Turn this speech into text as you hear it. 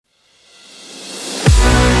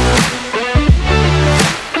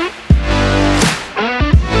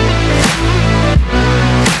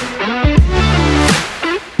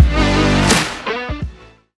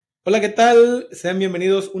Hola, ¿qué tal? Sean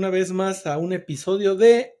bienvenidos una vez más a un episodio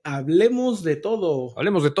de Hablemos de todo.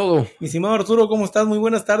 Hablemos de todo. Mi estimado Arturo, ¿cómo estás? Muy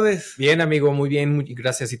buenas tardes. Bien, amigo, muy bien,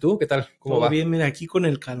 gracias. ¿Y tú? ¿Qué tal? ¿Cómo Todo va? bien, mira, aquí con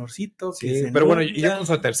el calorcito que Sí, se pero bueno, y yo con nota.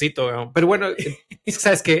 suétercito, ¿no? Pero bueno,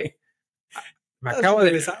 ¿sabes qué? Me Estás acabo de,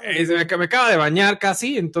 regresado. me acabo de bañar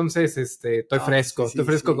casi, entonces estoy Ah, sí, estoy sí,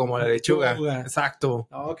 fresco sí, como la con lechuga. lechuga. Exacto.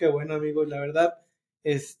 No, qué bueno, amigo. La verdad,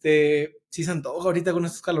 sí se antoja ahorita con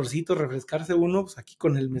estos calorcitos, refrescarse uno, pues aquí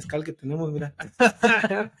con el mezcal que tenemos, mira.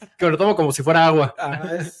 Que me lo tomo como si fuera agua.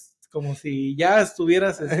 Es como si ya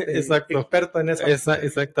estuvieras Exacto. experto en esa materia.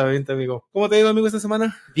 Exactamente, amigo. ¿Cómo te ha ido, amigo, esta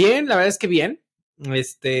semana? Bien, la verdad es que bien.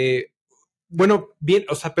 Bueno, bien,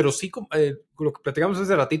 o sea, pero sí, lo que platicamos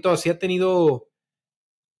hace ratito, sí ha tenido.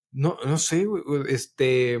 No sé,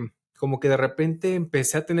 como que de repente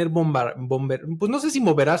empecé a tener pues no sé si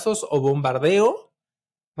bomberazos o bombardeo,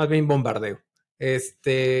 más bien bombardeo,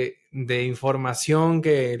 de información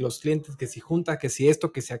que los clientes, que si junta, que si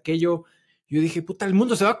esto, que si aquello. Yo dije, puta, el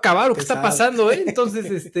mundo se va a acabar, ¿o qué está Pesado. pasando,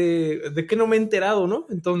 Entonces, ¿de qué no me he enterado, no?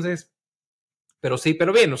 Entonces, pero sí,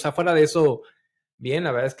 pero bien, o sea, fuera de eso, bien,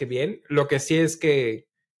 la verdad es que bien. Lo que sí es que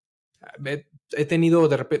he tenido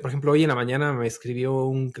de repente, por ejemplo, hoy en la mañana me escribió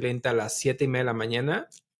un cliente a las 7:30 de la mañana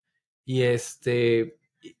y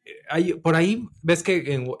por ahí ves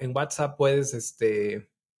que en WhatsApp puedes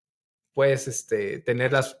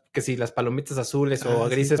tener que si las palomitas azules o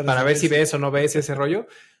Sí, grises para para ver saber si si. ves o no ves ese rollo.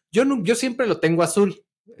 Yo siempre lo tengo azul.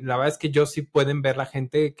 La verdad es que yo sí pueden ver la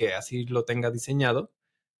gente que así lo tenga diseñado.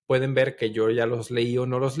 Pueden ver que yo ya los leí o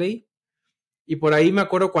no los leí. Y por ahí me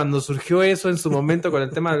acuerdo cuando surgió eso en su momento con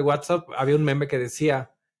el tema del WhatsApp, había un meme que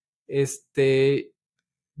decía, este,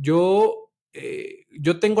 yo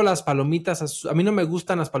tengo las palomitas, a mí no me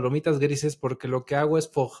gustan las palomitas grises porque lo que hago es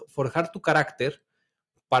forjar tu carácter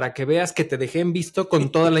para que veas que te dejé en visto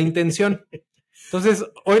con toda la intención. Entonces,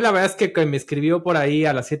 hoy la verdad es que me escribió por ahí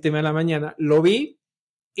a las 7:30 de la mañana, lo vi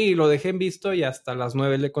y lo dejé en visto y hasta las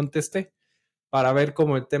 9 le contesté para ver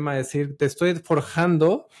como el tema de decir, te estoy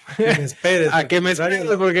forjando Que me esperes, a porque que me en horario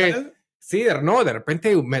esperes, porque laboral. sí, no, de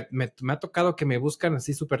repente me ha tocado que me buscan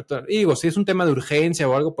así súper. Y digo, si es un tema de urgencia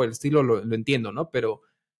o algo por el estilo, lo entiendo, ¿no? Pero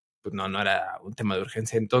pues no era un tema de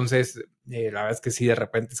urgencia. Entonces, la verdad es que sí, de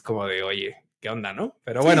repente es como de, oye, ¿qué onda, no?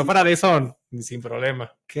 Pero bueno, Sí, fuera de eso, sin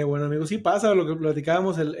problema. qué bueno, amigo. Sí pasa lo que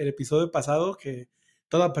platicábamos el episodio pasado, que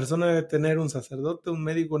toda persona debe tener un sacerdote, un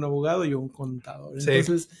médico, un abogado y un contador. Sí,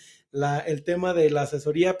 Entonces, el tema de la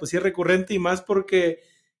asesoría, pues sí es recurrente y más porque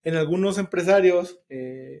en algunos empresarios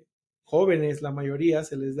jóvenes, la mayoría,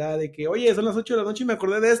 se les da de que, oye, son las 8 de la noche y me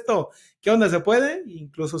acordé de esto. ¿Qué onda? ¿Se puede?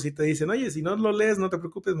 Incluso si te dicen, oye, si no lo lees, no te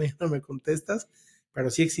preocupes, mañana me contestas. Pero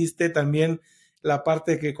sí existe también la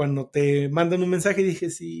parte que cuando te mandan un mensaje dije,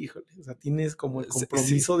 sí, híjole, o sea, tienes como el sí,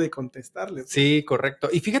 compromiso de contestarle, pues. sí, correcto.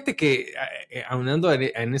 Y fíjate que aunando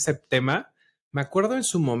en ese tema, me acuerdo en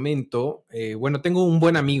su momento, bueno, tengo un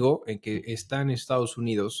buen amigo que está en Estados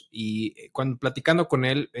Unidos y cuando platicando con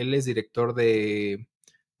él, él es director de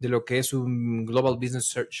lo que es un Global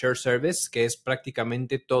Business Share Service, que es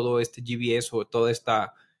prácticamente todo este GBS o toda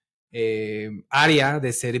esta área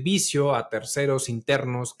de servicio a terceros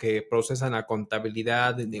internos que procesan la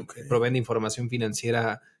contabilidad, Okay. proveen de información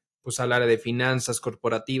financiera pues al área de finanzas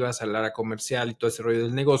corporativas, al área comercial y todo ese rollo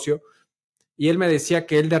del negocio. Y él me decía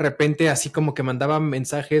que él de repente así como que mandaba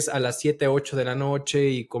mensajes a las 7, 8 de la noche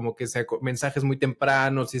y como que mensajes muy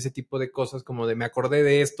tempranos y ese tipo de cosas como de me acordé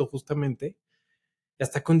de esto justamente. Y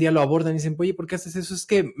hasta que un día lo abordan y dicen, oye, ¿por qué haces eso? Es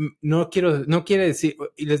que no quiere decir,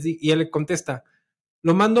 y él le contesta,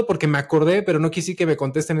 lo mando porque me acordé, pero no quise que me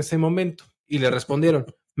conteste en ese momento. Y le respondieron,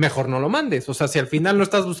 mejor no lo mandes. O sea, si al final no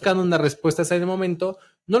estás buscando una respuesta en ese momento,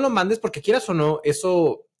 no lo mandes porque quieras o no,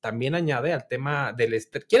 eso también añade al tema del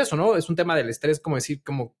estrés. Quieras o no, es un tema del estrés, como decir,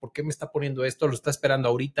 como, ¿por qué me está poniendo esto? ¿Lo está esperando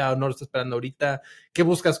ahorita o no lo está esperando ahorita? ¿Qué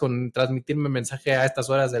buscas con transmitirme mensaje a estas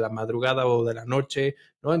horas de la madrugada o de la noche?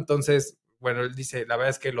 ¿No? Entonces, bueno, él dice, la verdad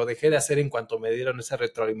es que lo dejé de hacer en cuanto me dieron esa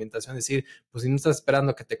retroalimentación, decir, pues si no estás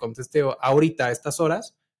esperando que te conteste ahorita a estas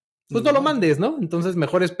horas, pues no lo No, mandes, ¿no? Entonces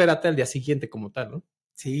mejor espérate al día siguiente como tal, ¿no?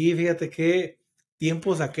 sí, fíjate qué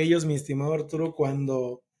tiempos aquellos, mi estimado Arturo,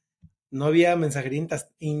 cuando no había mensajería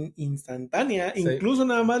instantánea, Sí, incluso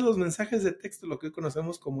nada más los mensajes de texto, lo que hoy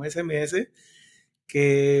conocemos como SMS,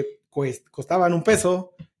 que costaban $1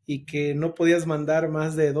 y que no podías mandar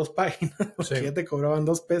más de 2 páginas sí, porque ya te cobraban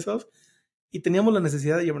 $2 y teníamos la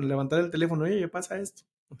necesidad de levantar el teléfono, oye, pasa esto.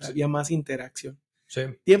 O sea, sí, había más interacción. sí,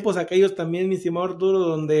 Tiempos aquellos también, mi estimado Arturo,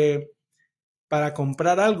 donde para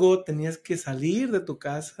comprar algo tenías que salir de tu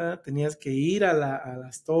casa, tenías que ir a la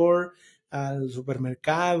store, al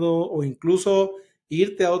supermercado o incluso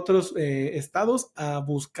irte a otros estados a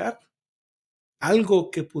buscar algo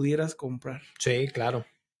que pudieras comprar. Sí, claro.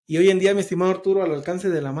 Y hoy en día, mi estimado Arturo, al alcance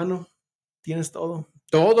de la mano, tienes todo.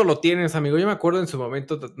 Todo lo tienes, amigo. Yo me acuerdo en su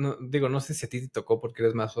momento, no sé si a ti te tocó porque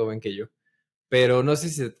eres más joven que yo, pero no sé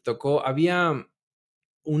si te tocó, había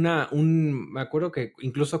me acuerdo que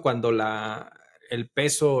incluso cuando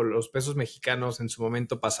los pesos mexicanos en su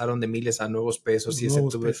momento pasaron de miles a nuevos pesos y ese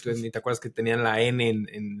ni te acuerdas que tenían la N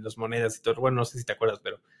en las monedas y todo. Bueno, no sé si te acuerdas,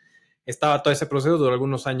 pero estaba todo ese proceso, duró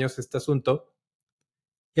algunos años este asunto.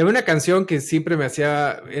 Y había una canción que siempre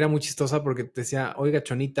era muy chistosa porque te decía, oiga,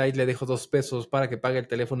 Chonita, ahí le dejo $2 para que pague el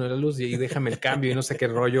teléfono y la luz y déjame el cambio y no sé qué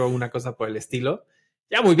rollo, una cosa por el estilo.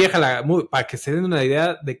 Ya muy vieja, para que se den una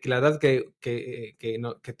idea de que la edad que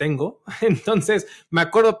tengo. Entonces, me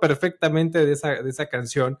acuerdo perfectamente de esa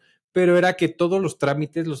canción, pero era que todos los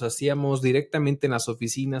trámites los hacíamos directamente en las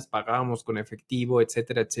oficinas, pagábamos con efectivo,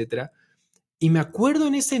 etcétera, etcétera. Y me acuerdo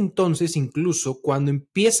en ese entonces, incluso, cuando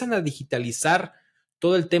empiezan a digitalizar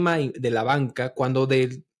todo el tema de la banca, cuando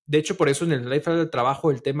de hecho, por eso en el Life del Trabajo,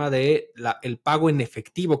 el tema de el pago en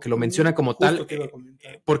efectivo, que lo menciona como tal,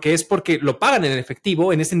 porque lo pagan en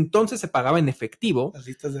efectivo, en ese entonces se pagaba en efectivo. Las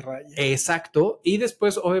listas de rayas. Exacto, y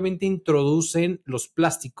después obviamente introducen los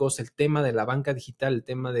plásticos, el tema de la banca digital, el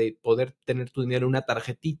tema de poder tener tu dinero en una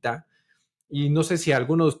tarjetita. Y no sé si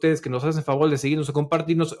alguno de ustedes que nos hacen favor de seguirnos o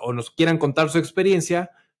compartirnos o nos quieran contar su experiencia,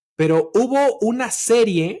 pero hubo una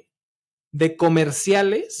serie de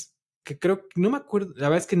comerciales que creo, no me acuerdo, la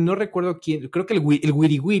verdad es que no recuerdo quién, creo que el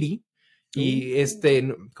Wiri Wiri y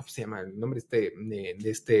 ¿cómo se llama? El nombre de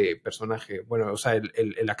este personaje, bueno, o sea,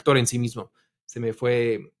 el actor en sí mismo, se me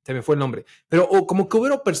fue el nombre, pero como que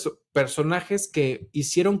hubo personajes que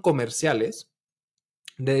hicieron comerciales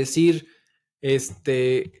de decir,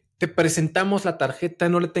 te presentamos la tarjeta,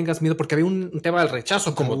 no le tengas miedo, porque había un tema del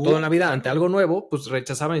rechazo, como todo en la vida, ante algo nuevo, pues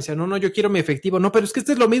rechazaban y decían, no, yo quiero mi efectivo, no, pero es que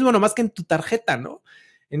este es lo mismo, nomás que en tu tarjeta, ¿no?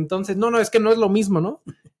 Entonces, no, es que no es lo mismo, ¿no?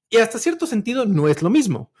 Y hasta cierto sentido no es lo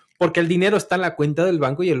mismo, porque el dinero está en la cuenta del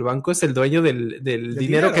banco y el banco es el dueño del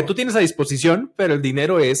dinero que tú tienes a disposición, pero el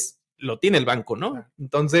dinero lo tiene el banco, ¿no?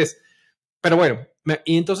 Entonces, pero bueno,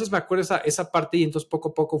 y entonces me acuerdo esa parte y entonces poco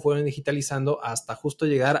a poco fueron digitalizando hasta justo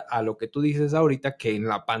llegar a lo que tú dices ahorita, que en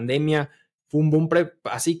la pandemia fue un boom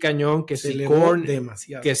así cañón, que si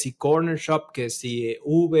Corner Shop, que si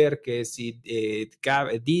Uber, que si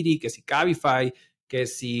Didi, que si Cabify, que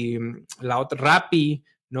si la otra Rappi,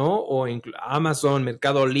 ¿no? O Amazon,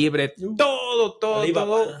 Mercado Libre, todo,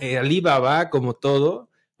 Alibaba, como todo.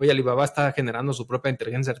 Oye, Alibaba está generando su propia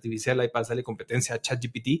inteligencia artificial ahí para hacerle competencia a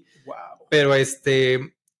ChatGPT. Wow.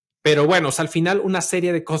 Pero bueno, o sea, al final una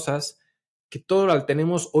serie de cosas que todo lo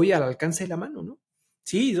tenemos hoy al alcance de la mano, ¿no?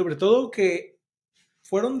 Sí, sobre todo que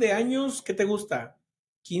fueron de años, ¿qué te gusta?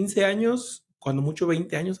 15 años, cuando mucho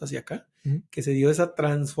 20 años hacia acá, que se dio esa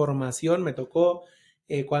transformación. Me tocó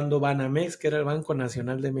cuando Banamex, que era el Banco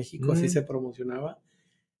Nacional de México, así se promocionaba,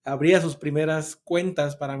 abría sus primeras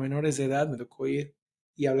cuentas para menores de edad, me tocó ir.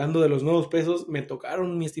 Y hablando de los nuevos pesos, me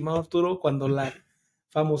tocaron, mi estimado Arturo, cuando la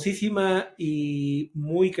famosísima y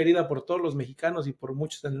muy querida por todos los mexicanos y por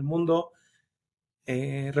muchos en el mundo,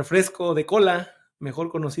 refresco de cola,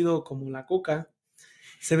 mejor conocido como la Coca,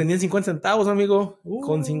 se vendía en 50 centavos, amigo.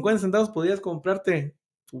 Con 50 centavos podías comprarte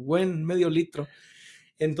tu buen medio litro.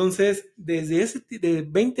 Entonces, desde de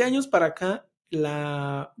 20 años para acá,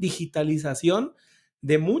 la digitalización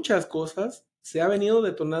de muchas cosas se ha venido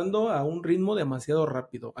detonando a un ritmo demasiado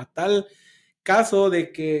rápido, a tal caso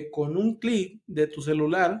de que con un clic de tu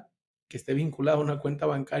celular que esté vinculado a una cuenta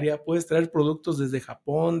bancaria, puedes traer productos desde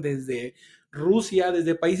Japón, desde Rusia,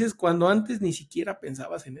 desde países cuando antes ni siquiera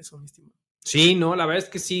pensabas en eso, mi estimado. Sí, no, la verdad es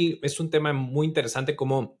que sí, es un tema muy interesante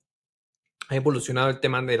cómo ha evolucionado el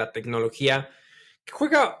tema de la tecnología, que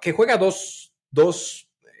juega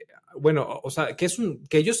bueno, o sea,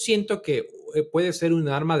 que yo siento que puede ser un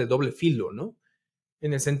arma de doble filo, ¿no?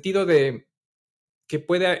 En el sentido de que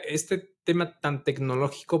este tema tan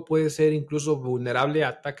tecnológico puede ser incluso vulnerable a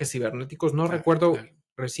ataques cibernéticos. No recuerdo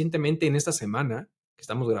recientemente en esta semana que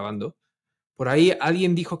estamos grabando, por ahí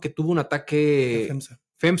alguien dijo que tuvo un ataque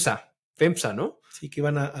FEMSA, ¿no? Sí, que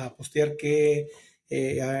iban a postear que,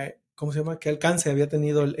 ¿cómo se llama? ¿Qué alcance había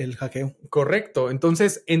tenido el hackeo? Correcto.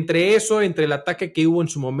 Entonces, entre el ataque que hubo en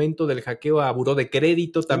su momento del hackeo a buró de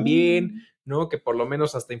crédito también, ¿no? Que por lo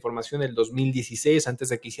menos hasta información del 2016, antes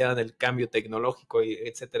de que hicieran el cambio tecnológico,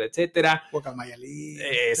 etcétera, etcétera.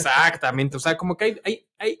 Exactamente. O sea, como que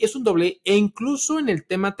es un doble, e incluso en el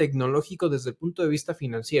tema tecnológico desde el punto de vista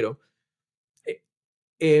financiero,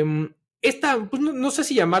 pues no sé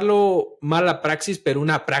si llamarlo mala praxis, pero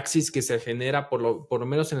una praxis que se genera por lo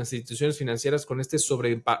menos en las instituciones financieras con este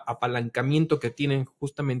sobreapalancamiento que tienen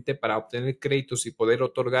justamente para obtener créditos y poder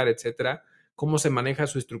otorgar, etcétera, cómo se maneja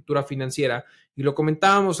su estructura financiera. Y lo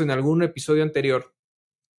comentábamos en algún episodio anterior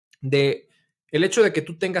de el hecho de que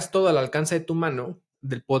tú tengas todo al alcance de tu mano,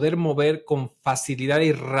 del poder mover con facilidad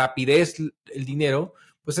y rapidez el dinero,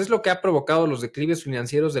 pues es lo que ha provocado los declives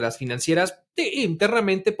financieros de las financieras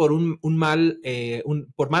internamente por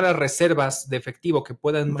por malas reservas de efectivo que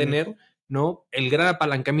puedan tener, ¿no? El gran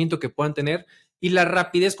apalancamiento que puedan tener y la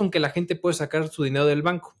rapidez con que la gente puede sacar su dinero del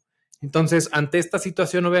banco. Entonces, ante esta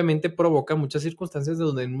situación, obviamente provoca muchas circunstancias de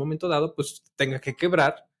donde en un momento dado, pues tenga que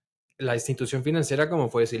quebrar la institución financiera como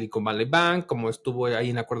fue Silicon Valley Bank, como estuvo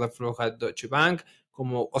ahí en la cuerda floja Deutsche Bank,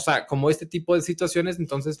 como este tipo de situaciones.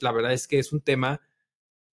 Entonces, la verdad es que es un tema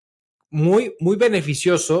muy, muy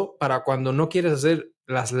beneficioso para cuando no quieres hacer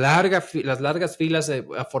las largas filas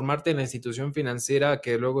a formarte en la institución financiera,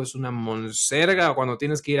 que luego es una monserga cuando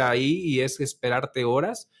tienes que ir ahí y es esperarte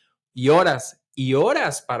horas y horas y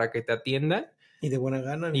horas para que te atiendan. Y de buena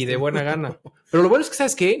gana. Y de buena gana. Pero lo bueno es que,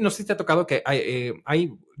 ¿sabes qué? No sé si te ha tocado que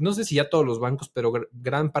no sé si ya todos los bancos, pero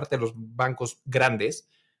gran parte de los bancos grandes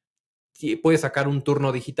puedes sacar un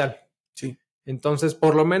turno digital. Sí. Entonces,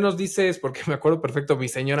 por lo menos dices, porque me acuerdo perfecto, mi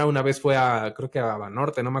señora una vez fue creo que a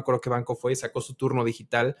Banorte, no me acuerdo qué banco fue, y sacó su turno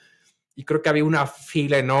digital. Y creo que había una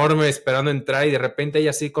fila enorme esperando entrar y de repente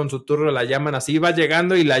ella así con su turno la llaman así, va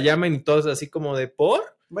llegando y la llaman y todos así como de, ¿por?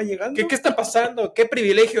 ¿Va llegando? ¿Qué está pasando? ¿Qué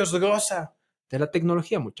privilegios goza? De la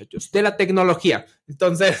tecnología, muchachos, de la tecnología.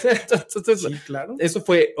 Entonces sí, claro. Eso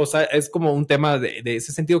fue, o sea, es como un tema de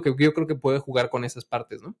ese sentido que yo creo que puede jugar con esas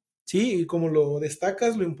partes, ¿no? Sí, y como lo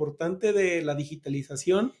destacas, lo importante de la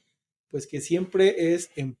digitalización, pues que siempre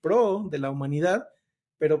es en pro de la humanidad,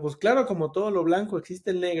 pero pues claro, como todo lo blanco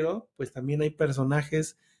existe el negro, pues también hay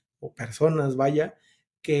personajes o personas, vaya,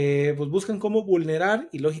 que pues buscan cómo vulnerar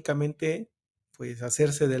y lógicamente pues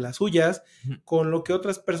hacerse de las suyas con lo que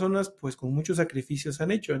otras personas pues con muchos sacrificios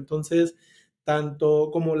han hecho. Entonces, tanto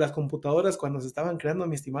como las computadoras cuando se estaban creando,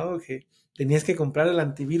 mi estimado, que tenías que comprar el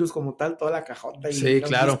antivirus como tal, toda la cajota y sí,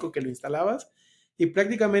 claro. un disco que lo instalabas. Y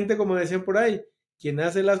prácticamente, como decían por ahí, quien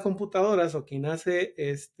hace las computadoras o quien hace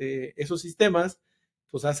esos sistemas,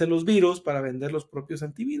 pues hace los virus para vender los propios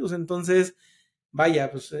antivirus. Entonces,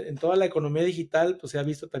 vaya, pues en toda la economía digital, pues se ha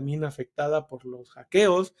visto también afectada por los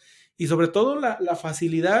hackeos y sobre todo la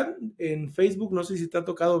facilidad en Facebook. No sé si te ha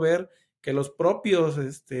tocado ver que los propios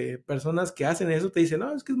personas que hacen eso te dicen,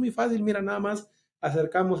 no, es que es muy fácil, mira, nada más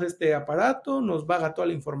acercamos este aparato, nos baja toda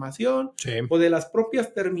la información, sí. O de las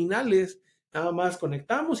propias terminales, nada más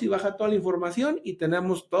conectamos y baja toda la información y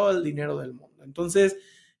tenemos todo el dinero del mundo. Entonces,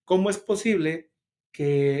 ¿cómo es posible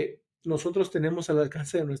que nosotros tenemos al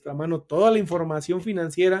alcance de nuestra mano toda la información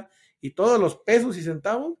financiera y todos los pesos y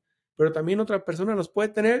centavos, pero también otra persona los puede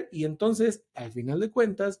tener? Y entonces, al final de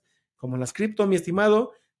cuentas, como las cripto, mi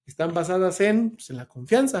estimado, están basadas pues, en la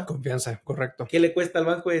confianza. Confianza, correcto. ¿Qué le cuesta al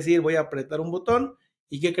banco decir voy a apretar un botón?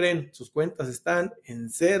 ¿Y qué creen? Sus cuentas están en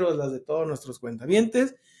ceros, las de todos nuestros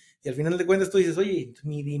cuentavientes. Y al final de cuentas tú dices, oye,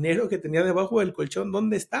 mi dinero que tenía debajo del colchón,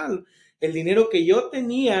 ¿dónde está? El dinero que yo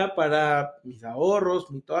tenía para mis ahorros,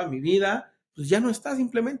 toda mi vida, pues ya no está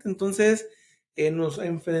simplemente. Entonces, nos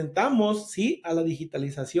enfrentamos, sí, a la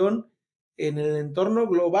digitalización en el entorno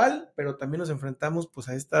global, pero también nos enfrentamos pues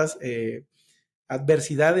a estas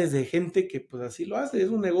adversidades de gente que pues así lo hace, es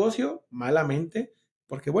un negocio malamente,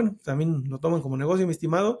 porque bueno, también lo toman como negocio, mi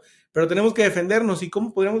estimado, pero tenemos que defendernos. ¿Y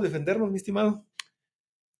cómo podríamos defendernos, mi estimado?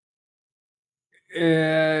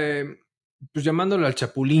 Pues llamándolo al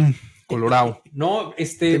Chapulín Colorado. No,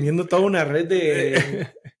 teniendo toda una red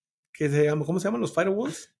de que se llama, ¿cómo se llaman los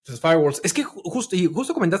firewalls? Los firewalls. Es que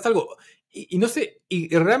justo comentaste algo y no sé,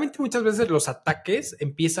 y realmente muchas veces los ataques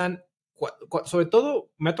empiezan, sobre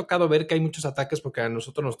todo me ha tocado ver que hay muchos ataques porque a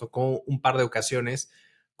nosotros nos tocó un par de ocasiones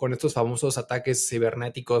con estos famosos ataques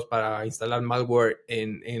cibernéticos para instalar malware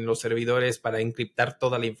en los servidores, para encriptar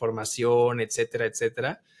toda la información, etcétera,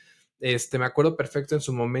 etcétera. Me acuerdo perfecto en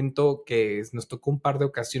su momento que nos tocó un par de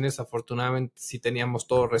ocasiones, afortunadamente sí teníamos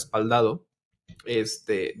todo respaldado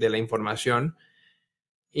de la información.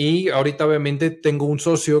 Y ahorita obviamente tengo un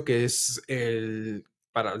socio que es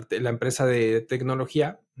para la empresa de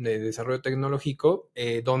tecnología, de desarrollo tecnológico,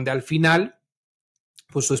 donde al final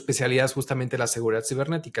pues su especialidad es justamente la seguridad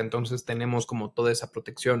cibernética. Entonces tenemos como toda esa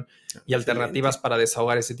protección y alternativas para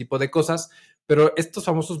desahogar ese tipo de cosas. Pero estos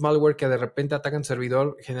famosos malware que de repente atacan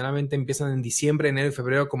servidor generalmente empiezan en diciembre, enero y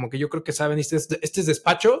febrero, como que yo creo que saben, este es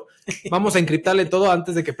despacho, vamos a encriptarle todo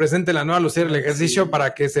antes de que presente la nueva lucera del ejercicio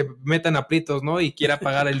para que se metan aprietos, ¿no? Y quiera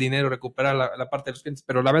pagar el dinero, recuperar la parte de los clientes.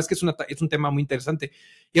 Pero la verdad es que es un tema muy interesante.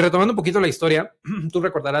 Y retomando un poquito la historia, tú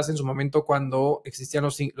recordarás en su momento cuando existían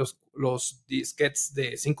los disquetes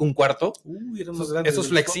de 5 1/4, esos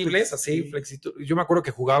flexibles, así, sí. Yo me acuerdo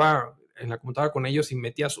que jugaba en la computadora con ellos y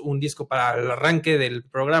metías un disco para el arranque del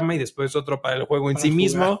programa y después otro para el juego en sí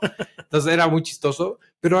mismo. Entonces era muy chistoso,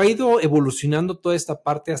 pero ha ido evolucionando toda esta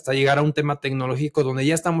parte hasta llegar a un tema tecnológico donde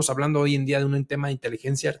ya estamos hablando hoy en día de un tema de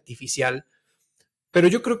inteligencia artificial. Pero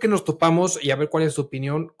yo creo que nos topamos, y a ver cuál es tu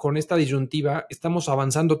opinión, con esta disyuntiva. Estamos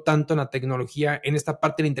avanzando tanto en la tecnología, en esta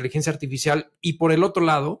parte de la inteligencia artificial, y por el otro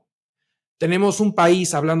lado, tenemos un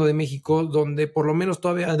país, hablando de México, donde por lo menos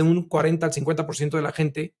todavía de un 40 al 50% de la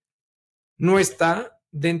gente no está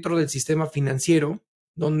dentro del sistema financiero,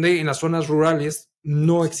 donde en las zonas rurales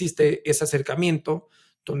no existe ese acercamiento,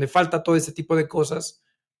 donde falta todo este tipo de cosas.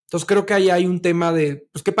 Entonces creo que ahí hay un tema de,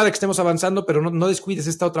 pues qué padre que estemos avanzando, pero no descuides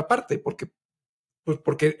esta otra parte, porque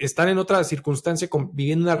están en otra circunstancia,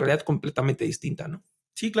 viviendo una realidad completamente distinta, ¿no?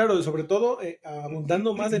 Sí, claro, y sobre todo,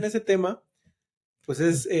 abundando más en ese tema, pues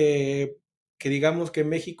es que digamos que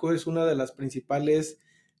México es una de las principales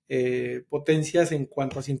potencias en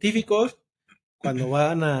cuanto a científicos, cuando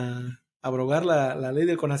van a abrogar la ley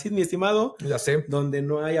del CONACYT, mi estimado, ya sé, donde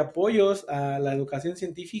no hay apoyos a la educación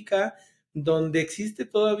científica, donde existe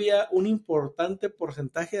todavía un importante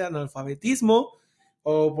porcentaje de analfabetismo,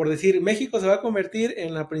 o por decir, México se va a convertir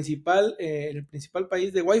en el principal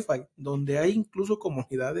país de Wi-Fi, donde hay incluso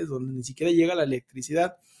comunidades donde ni siquiera llega la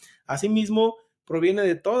electricidad. Asimismo, proviene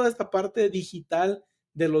de toda esta parte digital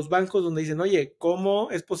de los bancos donde dicen, oye,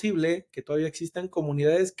 ¿cómo es posible que todavía existan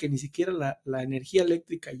comunidades que ni siquiera la energía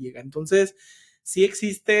eléctrica llega? Entonces, sí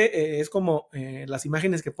existe, es como las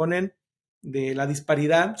imágenes que ponen de la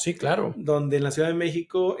disparidad. Sí, claro. Donde en la Ciudad de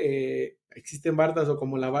México existen bardas o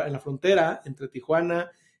como en la frontera entre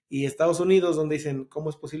Tijuana y Estados Unidos, donde dicen, ¿cómo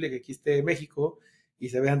es posible que aquí esté México y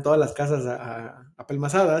se vean todas las casas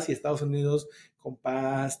apelmazadas y Estados Unidos con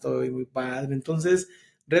pasto y muy padre? Entonces,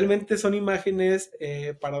 realmente son imágenes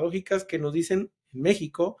paradójicas que nos dicen en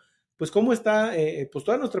México, pues cómo está pues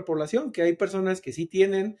toda nuestra población, que hay personas que sí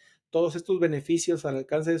tienen todos estos beneficios al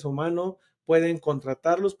alcance de su mano, pueden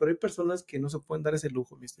contratarlos, pero hay personas que no se pueden dar ese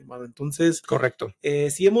lujo, mi estimado. Entonces, correcto.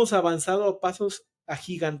 Sí hemos avanzado a pasos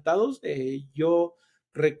agigantados. Yo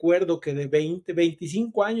recuerdo que de 20,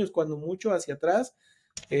 25 años, cuando mucho hacia atrás,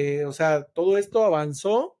 o sea, todo esto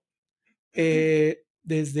avanzó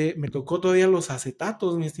me tocó todavía los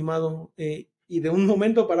acetatos, mi estimado, y de un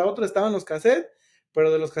momento para otro estaban los cassettes,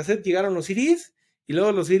 pero de los cassettes llegaron los CDs, y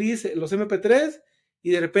luego los CDs, los MP3, y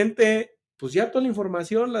de repente, pues ya toda la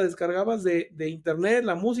información la descargabas de internet,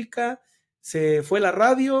 la música, se fue la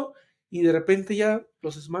radio, y de repente ya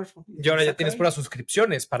los smartphones. Y ahora ya tienes puras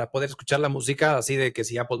suscripciones para poder escuchar la música, así de que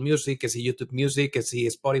si Apple Music, que si YouTube Music, que si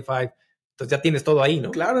Spotify, entonces ya tienes todo ahí, ¿no?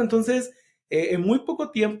 Claro, entonces en muy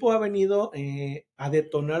poco tiempo ha venido a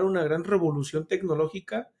detonar una gran revolución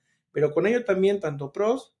tecnológica, pero con ello también tanto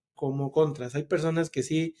pros como contras. Hay personas que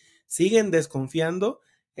sí siguen desconfiando,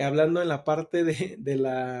 hablando en la parte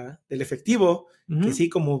del efectivo, que sí,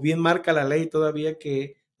 como bien marca la ley todavía,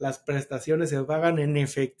 que las prestaciones se pagan en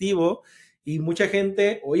efectivo, y mucha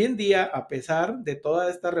gente hoy en día, a pesar de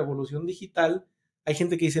toda esta revolución digital, hay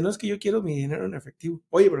gente que dice, no, es que yo quiero mi dinero en efectivo.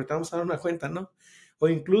 Oye, pero te vamos a dar una cuenta, ¿no? O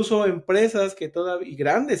incluso empresas que todavía, y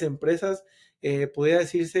grandes empresas, podría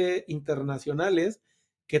decirse internacionales,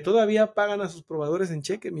 que todavía pagan a sus proveedores en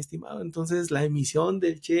cheque, mi estimado. Entonces, la emisión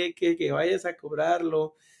del cheque, que vayas a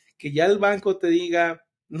cobrarlo, que ya el banco te diga,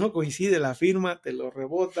 no coincide la firma, te lo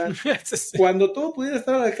rebotan. Sí. Cuando todo pudiera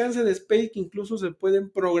estar al alcance de SPAY, que incluso se pueden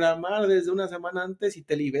programar desde una semana antes y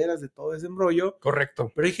te liberas de todo ese embrollo.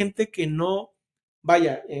 Correcto. Pero hay gente que no,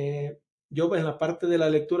 vaya, yo en la parte de la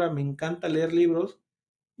lectura me encanta leer libros,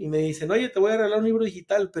 y me dicen, oye, te voy a regalar un libro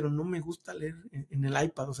digital, pero no me gusta leer en el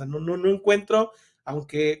iPad, o sea, no encuentro,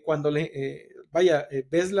 aunque cuando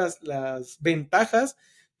ves las ventajas,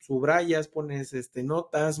 subrayas, pones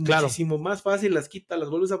notas, claro, muchísimo más fácil, las quitas, las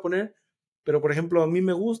vuelves a poner, pero por ejemplo, a mí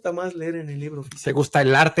me gusta más leer en el libro físico. Te gusta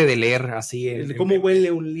el arte de leer así. ¿Cómo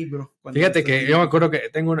huele un libro? Fíjate que yo me acuerdo que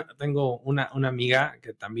tengo una amiga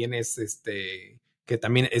que también es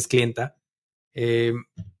clienta,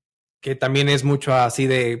 que también es mucho así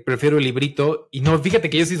de prefiero el librito, y no, fíjate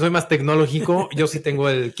que yo sí soy más tecnológico. Yo sí tengo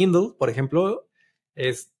el Kindle, por ejemplo,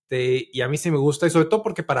 Y a mí sí me gusta, y sobre todo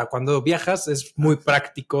porque para cuando viajas es muy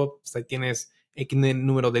práctico. Pues ahí tienes X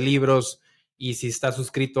número de libros, y si estás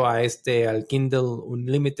suscrito al Kindle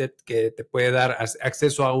Unlimited, que te puede dar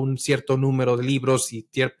acceso a un cierto número de libros y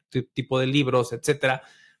cierto tipo de libros, etcétera,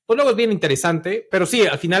 pues luego es bien interesante. Pero sí,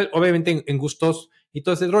 al final, obviamente en gustos y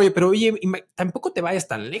todo ese rollo, pero oye, tampoco te vayas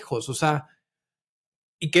tan lejos, o sea,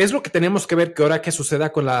 ¿y qué es lo que tenemos que ver que ahora que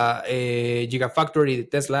suceda con la Gigafactory de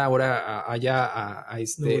Tesla ahora allá a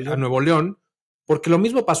Nuevo León? Porque lo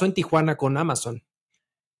mismo pasó en Tijuana con Amazon.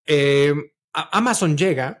 Amazon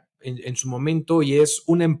llega en su momento y es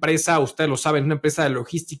una empresa, ustedes lo saben, una empresa de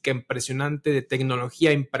logística impresionante, de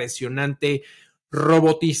tecnología impresionante,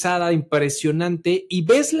 robotizada impresionante, y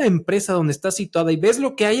ves la empresa donde está situada y ves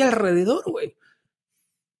lo que hay alrededor, güey.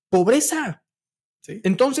 Pobreza. ¿Sí?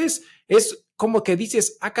 Entonces es como que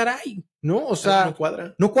dices, caray, ¿no? O sea, no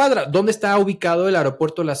cuadra. No cuadra. ¿Dónde está ubicado el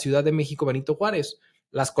aeropuerto de la Ciudad de México, Benito Juárez?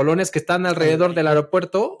 Las colonias que están alrededor del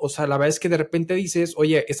aeropuerto, o sea, la verdad es que de repente dices,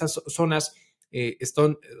 oye, esas zonas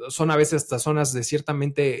son a veces hasta zonas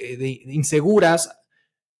ciertamente inseguras,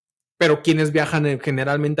 pero quienes viajan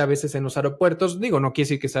generalmente a veces en los aeropuertos, digo, no quiere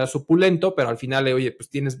decir que sea supulento, pero al final, oye, pues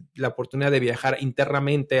tienes la oportunidad de viajar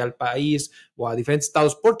internamente al país o a diferentes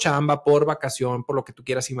estados por chamba, por vacación, por lo que tú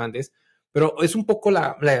quieras y mandes. Pero es un poco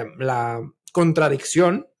la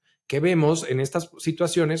contradicción que vemos en estas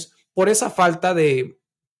situaciones por esa falta de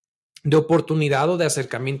oportunidad o de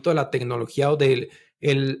acercamiento a la tecnología o del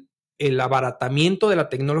el abaratamiento de la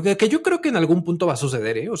tecnología, que yo creo que en algún punto va a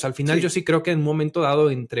suceder, ¿eh? O sea, al final yo sí creo que en un momento dado,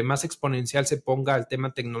 entre más exponencial se ponga el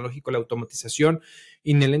tema tecnológico, la automatización,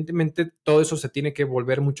 inherentemente todo eso se tiene que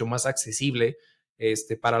volver mucho más accesible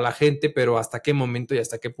para la gente, pero hasta qué momento y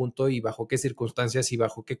hasta qué punto y bajo qué circunstancias y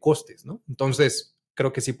bajo qué costes, ¿no? Entonces,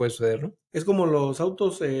 creo que sí puede suceder, ¿no? Es como los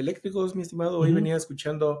autos eléctricos, mi estimado. Hoy venía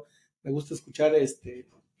escuchando, me gusta escuchar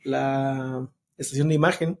la estación de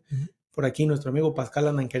imagen. Por aquí nuestro amigo Pascal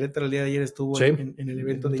anda en Querétaro, el día de ayer estuvo en el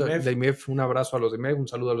evento de IMEF. De IMEF. Un abrazo a los de IMEF, un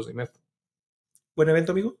saludo a los de IMEF. ¿Buen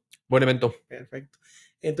evento, amigo? Buen evento. Perfecto.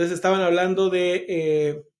 Entonces estaban hablando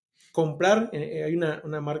de comprar, hay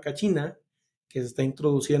una marca china que se está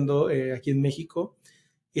introduciendo aquí en México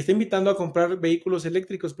y está invitando a comprar vehículos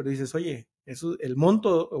eléctricos, pero dices, oye, eso, el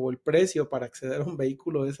monto o el precio para acceder a un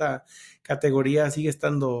vehículo de esa categoría sigue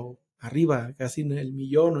estando arriba, casi en el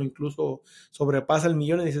millón o incluso sobrepasa el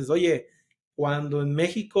millón, y dices, oye, cuando en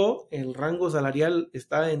México el rango salarial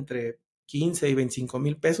está entre 15 y 25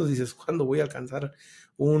 mil pesos, dices, ¿cuándo voy a alcanzar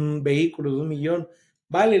un vehículo de 1 millón?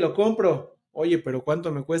 Vale, lo compro. Oye, pero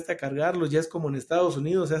 ¿cuánto me cuesta cargarlos? Ya es como en Estados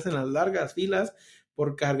Unidos, se hacen las largas filas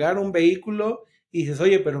por cargar un vehículo y dices,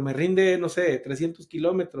 oye, pero me rinde, no sé, 300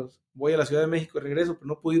 kilómetros, voy a la Ciudad de México y regreso, pero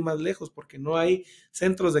no puedo ir más lejos porque no hay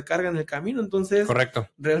centros de carga en el camino. Entonces, correcto,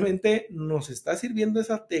 realmente nos está sirviendo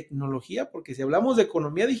esa tecnología, porque si hablamos de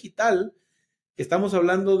economía digital, estamos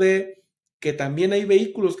hablando de que también hay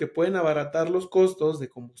vehículos que pueden abaratar los costos de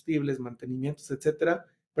combustibles, mantenimientos, etcétera,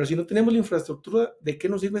 pero si no tenemos la infraestructura, ¿de qué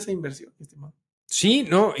nos sirve esa inversión, estimado? Sí,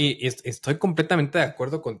 no, y estoy completamente de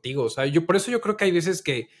acuerdo contigo. O sea, por eso yo creo que hay veces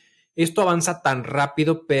que esto avanza tan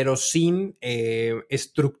rápido, pero sin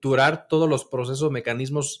estructurar todos los procesos,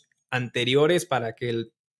 mecanismos anteriores para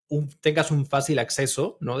que tengas un fácil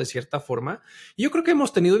acceso, ¿no? De cierta forma. Y yo creo que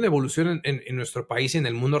hemos tenido una evolución en nuestro país y en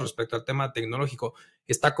el mundo respecto al tema tecnológico.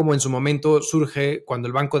 Está como en su momento surge cuando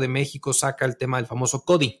el Banco de México saca el tema del famoso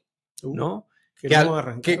CODI, ¿no?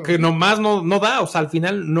 Que nomás no da, o sea, al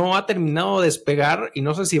final no ha terminado de despegar y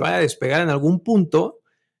no sé si vaya a despegar en algún punto.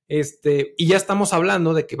 Y ya estamos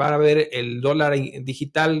hablando de que va a haber el dólar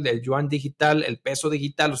digital, el yuan digital, el peso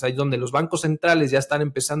digital, o sea, donde los bancos centrales ya están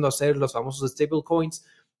empezando a hacer los famosos stable coins,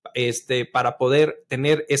 para poder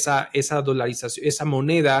tener esa dolarización, esa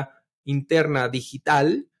moneda interna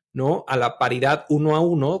digital, ¿no? A la paridad 1 a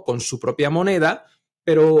 1 con su propia moneda,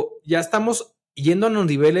 pero ya estamos yendo a los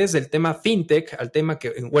niveles del tema fintech, al tema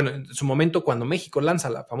que, bueno, en su momento cuando México lanza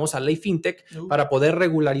la famosa ley fintech para poder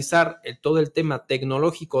regularizar todo el tema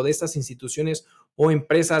tecnológico de estas instituciones o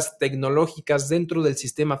empresas tecnológicas dentro del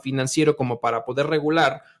sistema financiero, como para poder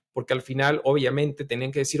regular, porque al final obviamente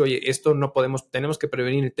tenían que decir, oye, esto no podemos, tenemos que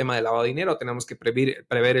prevenir el tema de lavado de dinero, tenemos que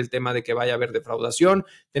prever el tema de que vaya a haber defraudación,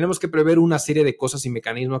 tenemos que prever una serie de cosas y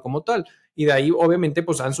mecanismos como tal. Y de ahí obviamente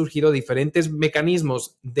pues han surgido diferentes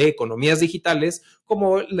mecanismos de economías digitales,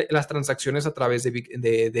 como las transacciones a través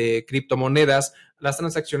de criptomonedas, las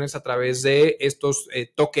transacciones a través de estos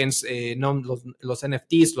tokens, los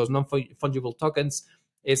NFTs, los non-fungible tokens.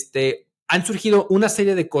 Han surgido una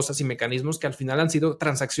serie de cosas y mecanismos que al final han sido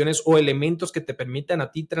transacciones o elementos que te permitan a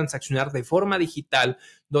ti transaccionar de forma digital,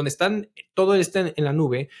 donde están todo en la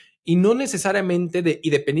nube, y no necesariamente, y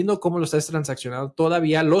dependiendo cómo lo estés transaccionando,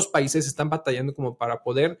 todavía los países están batallando como para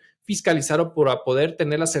poder fiscalizar o para poder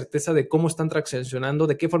tener la certeza de cómo están transaccionando,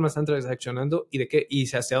 de qué forma están transaccionando y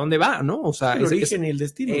hacia dónde va, ¿no? O sea, el origen y el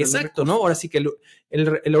destino. Exacto, ¿no? Ahora sí que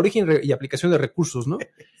el origen y aplicación de recursos, ¿no? Sí,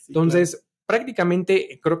 entonces, claro.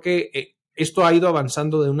 prácticamente creo que esto ha ido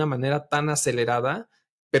avanzando de una manera tan acelerada,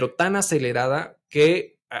 pero tan acelerada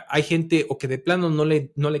que hay gente o que de plano no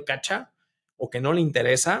le cacha o que no le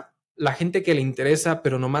interesa, la gente que le interesa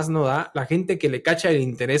pero nomás no da, la gente que le cacha y le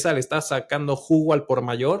interesa le está sacando jugo al por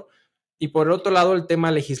mayor, y por el otro lado el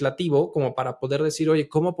tema legislativo como para poder decir, oye,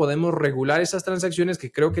 ¿cómo podemos regular esas transacciones?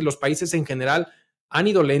 Que creo que los países en general han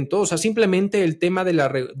ido lento, o sea, simplemente el tema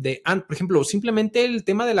por ejemplo, simplemente el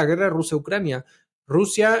tema de la guerra Rusia-Ucrania.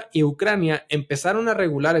 Rusia y Ucrania empezaron a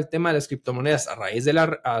regular el tema de las criptomonedas a raíz de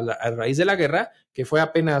la guerra, que fue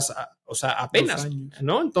apenas, o sea, apenas, 2 años.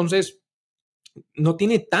 ¿no? Entonces, no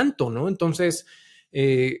tiene tanto, ¿no? Entonces,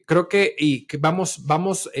 creo que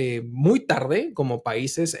vamos muy tarde como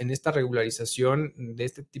países en esta regularización de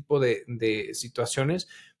este tipo de situaciones,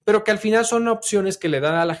 pero que al final son opciones que le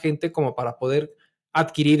dan a la gente como para poder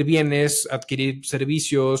adquirir bienes, adquirir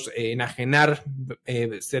servicios, enajenar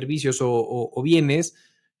servicios o bienes,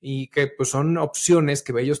 y que pues son opciones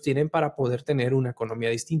que ellos tienen para poder tener una economía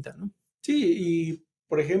distinta, ¿no? Sí, y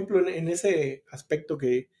por ejemplo, en ese aspecto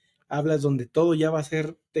que hablas donde todo ya va a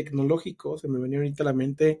ser tecnológico, se me venía ahorita a la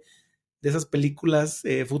mente de esas películas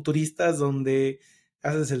futuristas donde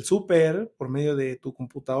haces el súper por medio de tu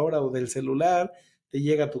computadora o del celular, te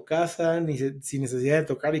llega a tu casa sin necesidad de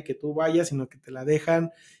tocar y que tú vayas, sino que te la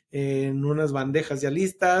dejan en unas bandejas ya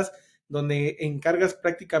listas, donde encargas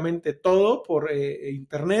prácticamente todo por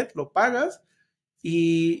internet, lo pagas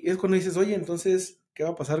y es cuando dices, oye, entonces, ¿qué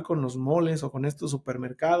va a pasar con los moles o con estos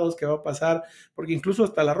supermercados? ¿Qué va a pasar? Porque incluso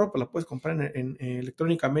hasta la ropa la puedes comprar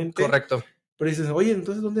electrónicamente, Correcto. pero dices, oye,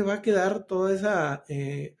 entonces, ¿dónde va a quedar toda esa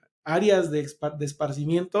áreas de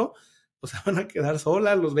esparcimiento? O sea, van a quedar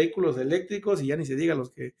solas los vehículos eléctricos y ya ni se diga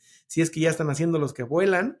si es que ya están haciendo los que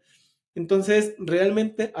vuelan. Entonces,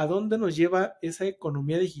 realmente, ¿a dónde nos lleva esa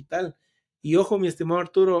economía digital? Y ojo, mi estimado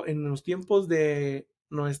Arturo, en los tiempos de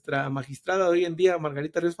nuestra magistrada de hoy en día,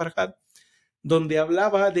 Margarita Ríos Farjat, donde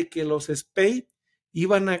hablaba de que los SPEI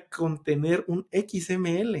iban a contener un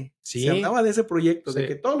XML. Se Sí, hablaba de ese proyecto, de sí.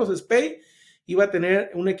 que todos los SPEI iba a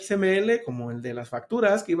tener un XML como el de las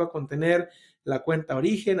facturas, que iba a contener la cuenta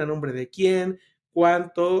origen, a nombre de quién,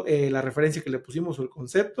 cuánto, la referencia que le pusimos o el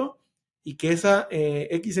concepto, y que esa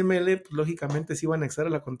XML, pues, lógicamente se iba a anexar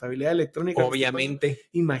a la contabilidad electrónica que está pasando. Obviamente.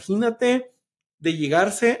 Imagínate de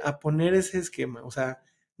llegarse a poner ese esquema. O sea,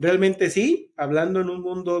 realmente sí, hablando en un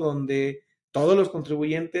mundo donde todos los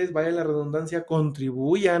contribuyentes, vaya la redundancia,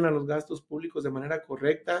 contribuyan a los gastos públicos de manera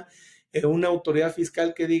correcta, una autoridad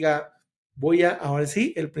fiscal que diga, ahora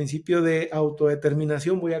sí, el principio de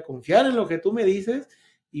autodeterminación, voy a confiar en lo que tú me dices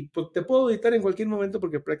y pues, te puedo editar en cualquier momento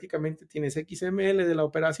porque prácticamente tienes XML de la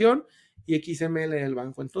operación y XML del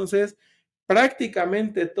banco. Entonces,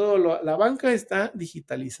 prácticamente toda la banca está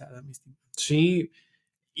digitalizada, mi estimado. Sí,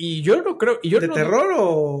 y yo no creo, ¿De terror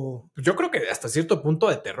o...? yo creo que hasta cierto punto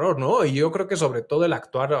de terror, ¿no? Y yo creo que sobre todo el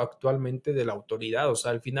actuar actualmente de la autoridad, o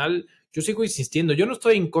sea, al final yo sigo insistiendo, yo no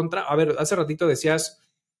estoy en contra, a ver, hace ratito decías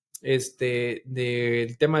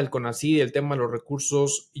del tema del CONACYT, del tema de los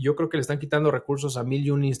recursos, y yo creo que le están quitando recursos a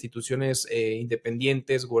 1001 instituciones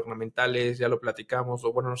independientes, gubernamentales, ya lo platicamos,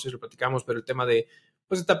 o bueno, no sé si lo platicamos, pero el tema de,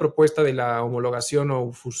 pues, esta propuesta de la homologación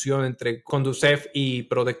o fusión entre Conducef y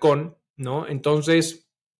Prodecon, ¿no? Entonces,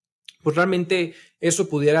 pues realmente eso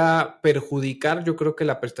pudiera perjudicar, yo creo que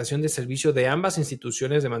la prestación de servicio de ambas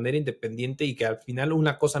instituciones de manera independiente, y que al final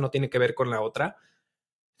una cosa no tiene que ver con la otra.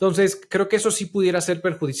 Entonces, creo que eso sí pudiera ser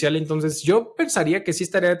perjudicial. Entonces, yo pensaría que sí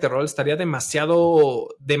estaría de terror, estaría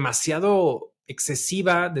demasiado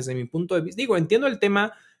excesiva desde mi punto de vista. Digo, entiendo el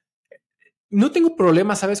tema. No tengo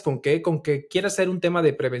problema, ¿sabes con qué? Con que quiera ser un tema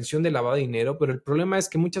de prevención de lavado de dinero, pero el problema es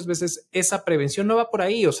que muchas veces esa prevención no va por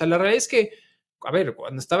ahí. O sea, la realidad es que, a ver,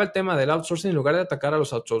 cuando estaba el tema del outsourcing, en lugar de atacar a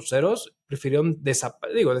los outsourceros, prefirieron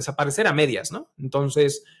desaparecer a medias, ¿no?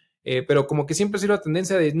 Entonces, pero como que siempre ha sido la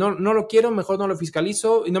tendencia de no lo quiero, mejor no lo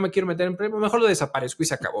fiscalizo y no me quiero meter en problema, mejor lo desaparezco y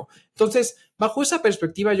se acabó. Entonces, bajo esa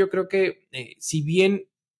perspectiva, yo creo que si bien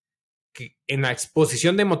que en la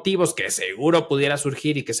exposición de motivos que seguro pudiera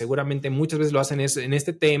surgir y que seguramente muchas veces lo hacen en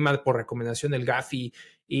este tema por recomendación del GAFI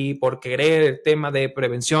y por querer el tema de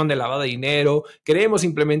prevención de lavado de dinero, queremos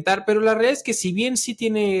implementar, pero la realidad es que si bien sí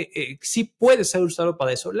puede ser usado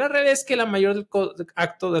para eso, la realidad es que la mayor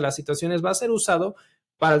acto de las situaciones va a ser usado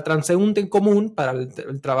para el transeúnte en común, para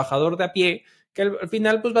el trabajador de a pie, que al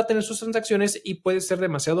final pues va a tener sus transacciones y puede ser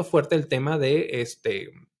demasiado fuerte el tema de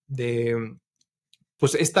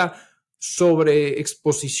pues esta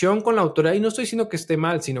sobreexposición con la autoridad. Y no estoy diciendo que esté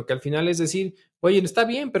mal, sino que al final es decir, oye, está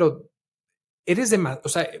bien, pero eres demasiado, o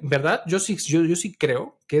sea, ¿verdad? Yo sí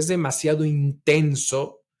creo que es demasiado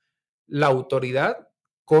intenso la autoridad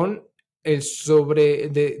con el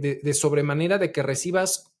de sobremanera de que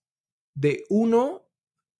recibas de uno,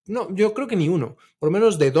 no, yo creo que ni uno, por lo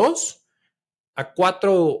menos de 2 a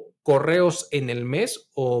 4 correos en el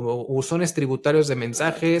mes o buzones tributarios de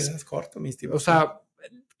mensajes. Quedas corto, mi estimado. O sea,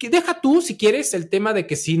 que deja tú, si quieres, el tema de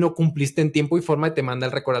que si no cumpliste en tiempo y forma y te manda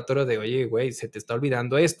el recordatorio de, oye, güey, se te está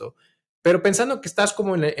olvidando esto. Pero pensando que estás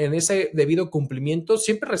como en ese debido cumplimiento,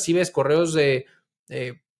 siempre recibes correos de,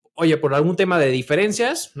 oye, por algún tema de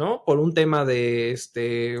diferencias, ¿no? Por un tema de,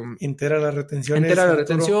 entera las retenciones. Entera las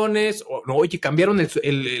retenciones. O, no, oye, cambiaron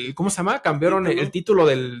 ¿cómo se llama? Cambiaron el título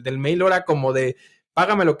del mail ahora como de,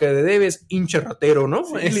 págame lo que debes, hinche ratero, ¿no?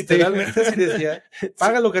 Sí, literalmente se decía,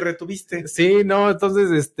 paga lo que retuviste. Sí, no,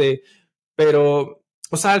 entonces, pero,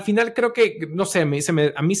 o sea, al final creo que, no sé, a mí se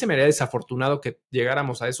me haría desafortunado que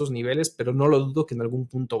llegáramos a esos niveles, pero no lo dudo que en algún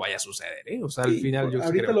punto vaya a suceder, ¿eh? O sea, al final yo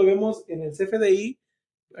ahorita creo. lo vemos en el CFDI,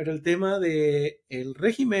 era el tema de el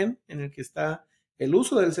régimen en el que está el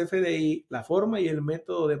uso del CFDI, la forma y el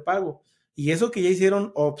método de pago. Y eso que ya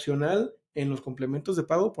hicieron opcional en los complementos de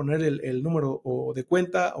pago, poner el número o de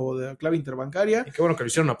cuenta o de clave interbancaria. Y qué bueno que lo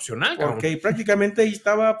hicieron opcional, porque cabrón. Prácticamente ahí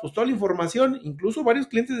estaba pues toda la información. Incluso varios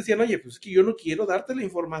clientes decían, oye, pues es que yo no quiero darte la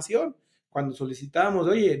información. Cuando solicitábamos,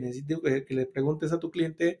 oye, necesito que le preguntes a tu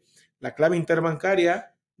cliente la clave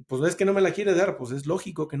interbancaria, pues no es que no me la quiere dar, pues es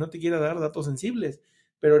lógico que no te quiera dar datos sensibles.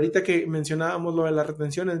 Pero ahorita que mencionábamos lo de las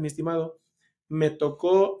retenciones, mi estimado, me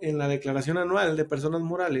tocó en la declaración anual de personas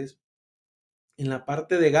morales, en la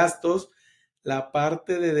parte de gastos, la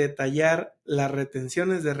parte de detallar las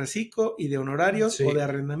retenciones de reciclo y de honorarios o de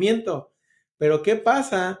arrendamiento. Pero ¿qué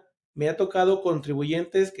pasa? Me ha tocado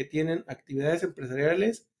contribuyentes que tienen actividades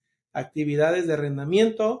empresariales, actividades de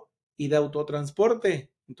arrendamiento y de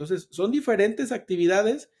autotransporte. Entonces, son diferentes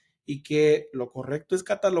actividades y que lo correcto es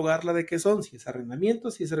catalogarla de qué son, si es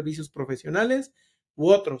arrendamiento, si es servicios profesionales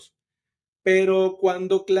u otros. Pero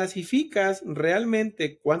cuando clasificas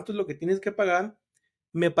realmente cuánto es lo que tienes que pagar,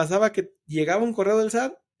 me pasaba que llegaba un correo del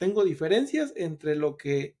SAT, tengo diferencias entre lo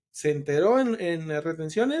que se enteró en las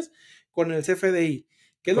retenciones con el CFDI.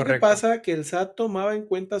 ¿Qué es lo que pasa? Que el SAT tomaba en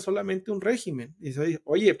cuenta solamente un régimen. Dice,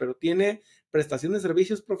 oye, pero tiene prestación de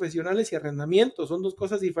servicios profesionales y arrendamiento, son dos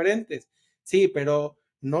cosas diferentes. Sí, pero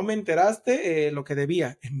no me enteraste lo que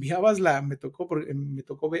debía. Me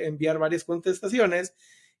tocó enviar varias contestaciones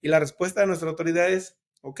y la respuesta de nuestra autoridad es,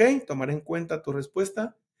 ok, tomaré en cuenta tu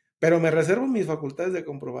respuesta, pero me reservo mis facultades de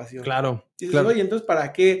comprobación. Claro. Y dices, oye, entonces,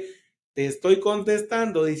 ¿para qué te estoy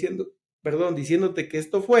contestando diciéndote que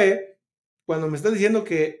esto fue, cuando me estás diciendo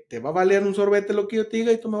que te va a valer un sorbete lo que yo te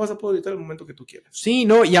diga y tú me vas a poder editar el momento que tú quieras? Sí,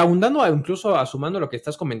 no, y ahondando, incluso asumando lo que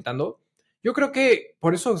estás comentando, yo creo que,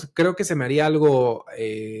 por eso creo que se me haría algo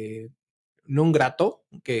no un grato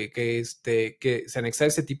que se anexara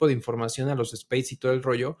ese tipo de información a los space y todo el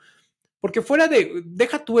rollo, porque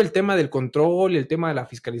deja tú el tema del control, el tema de la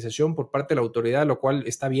fiscalización por parte de la autoridad, lo cual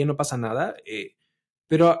está bien, no pasa nada,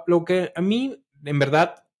 pero lo que a mí, en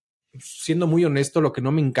verdad, siendo muy honesto, lo que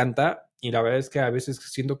no me encanta, y la verdad es que a veces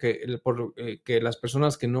siento que las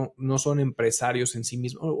personas que no son empresarios en sí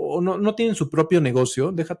mismos, o no tienen su propio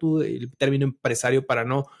negocio, deja tú el término empresario para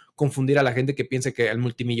no confundir a la gente que piense que el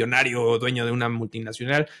multimillonario o dueño de una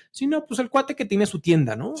multinacional, sino pues el cuate que tiene su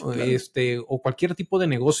tienda, ¿no? Sí, claro. O cualquier tipo de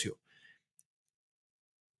negocio.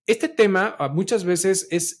 Este tema muchas veces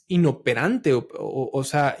es inoperante, o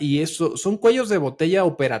sea, y eso son cuellos de botella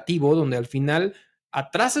operativo donde al final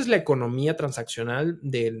atrasas la economía transaccional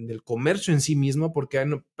del comercio en sí mismo porque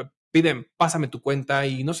piden, pásame tu cuenta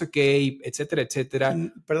y no sé qué, y etcétera, etcétera.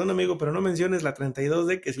 Perdón, amigo, pero no menciones la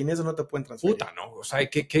 32D, que sin eso no te pueden transferir. Puta, no, o sea, y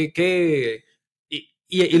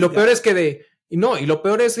lo peor es que y lo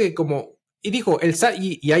peor es que como, y dijo,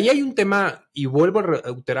 y ahí hay un tema, y vuelvo a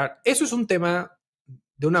reiterar, eso es un tema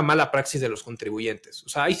de una mala praxis de los contribuyentes. O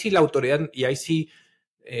sea, ahí sí la autoridad, y ahí sí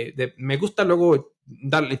me gusta luego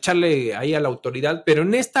echarle ahí a la autoridad, pero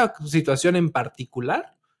en esta situación en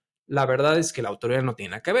particular, la verdad es que la autoridad no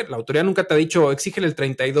tiene nada que ver. La autoridad nunca te ha dicho, exígele el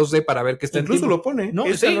 32D para ver que está incluso en lo pone. No,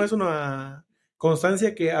 esa no es una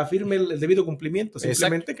constancia que afirme el debido cumplimiento,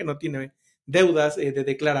 simplemente que no tiene deudas de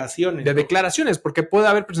declaraciones. De declaraciones, porque puede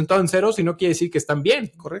haber presentado en ceros y no quiere decir que están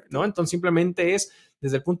bien. Correcto. ¿No? Entonces simplemente es,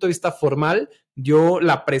 desde el punto de vista formal, dio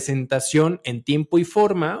la presentación en tiempo y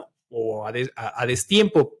forma o a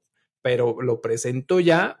destiempo, pero lo presentó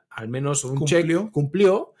ya al menos un check,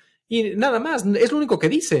 cumplió, y nada más, es lo único que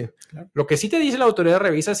dice. Claro. Lo que sí te dice la autoridad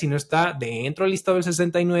revisa si no está dentro del listado del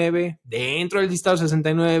 69,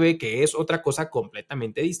 que es otra cosa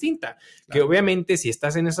completamente distinta. Claro. Que obviamente si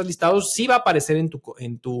estás en esos listados, sí va a aparecer en tu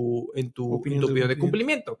opinión de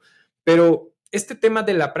cumplimiento. Pero este tema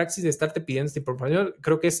de la praxis de estarte pidiendo esta información,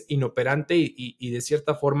 creo que es inoperante y de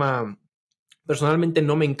cierta forma, personalmente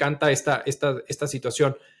no me encanta esta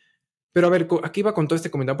situación. Pero a ver, aquí va con todo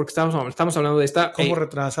este comentario porque estamos hablando de esta... ¿Cómo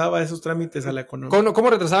retrasaba esos trámites a la economía? ¿Cómo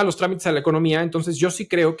retrasaba los trámites a la economía? Entonces yo sí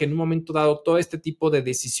creo que en un momento dado todo este tipo de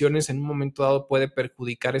decisiones en un momento dado puede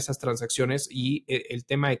perjudicar esas transacciones y el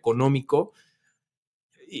tema económico.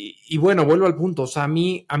 Y bueno, vuelvo al punto. O sea, a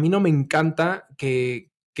mí no me encanta que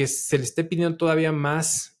se le esté pidiendo todavía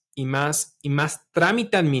más y más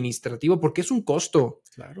trámite administrativo porque es un costo.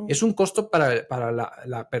 Claro. Es un costo para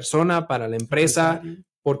la persona, para la empresa,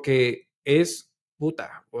 porque es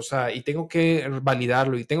puta, o sea, y tengo que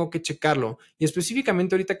validarlo y tengo que checarlo. Y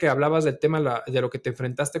específicamente ahorita que hablabas del tema de lo que te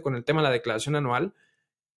enfrentaste con el tema de la declaración anual,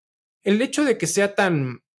 el hecho de que sea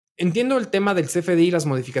tan... Entiendo el tema del CFDI y las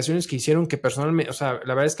modificaciones que hicieron que personalmente, o sea,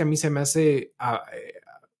 la verdad es que a mí se me hace...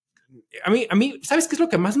 A mí, ¿sabes qué es lo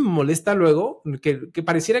que más me molesta luego? Que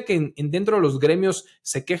pareciera que dentro de los gremios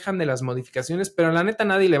se quejan de las modificaciones, pero la neta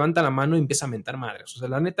nadie levanta la mano y empieza a mentar madres. O sea,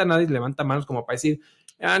 la neta nadie levanta manos como para decir,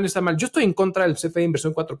 no está mal. Yo estoy en contra del CFE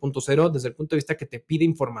inversión 4.0 desde el punto de vista que te pide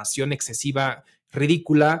información excesiva,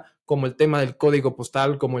 ridícula, como el tema del código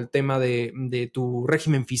postal, como el tema de tu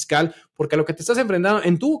régimen fiscal, porque a lo que te estás enfrentando,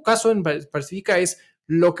 en tu caso en específica es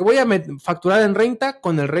lo que voy a facturar en renta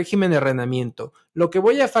con el régimen de arrendamiento, lo que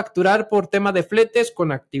voy a facturar por tema de fletes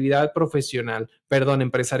con actividad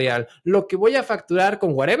empresarial, lo que voy a facturar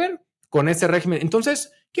con whatever, con ese régimen.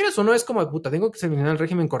 Entonces, quieras o no, es como, puta, tengo que seleccionar el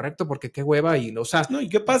régimen correcto porque qué hueva y, o sea... No, ¿y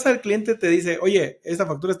qué pasa? El cliente te dice, oye, esta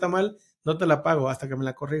factura está mal, no te la pago, hasta que me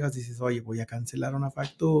la corrijas, dices, oye, voy a cancelar una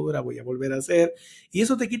factura, voy a volver a hacer, y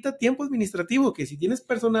eso te quita tiempo administrativo, que si tienes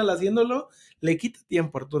personal haciéndolo, le quita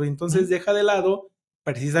tiempo, Arturo, entonces deja de lado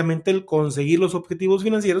precisamente el conseguir los objetivos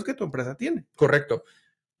financieros que tu empresa tiene. Correcto.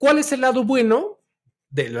 ¿Cuál es el lado bueno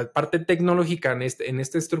de la parte tecnológica en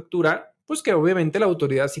esta estructura? Pues que obviamente la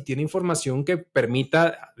autoridad sí tiene información que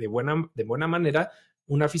permita de buena manera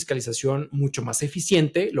una fiscalización mucho más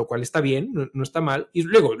eficiente, lo cual está bien, no está mal. Y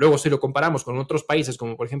luego si lo comparamos con otros países,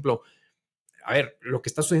 como por ejemplo, a ver, lo que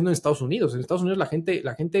está sucediendo en Estados Unidos. En Estados Unidos la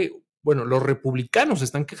gente, bueno, los republicanos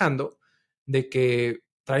están quejando de que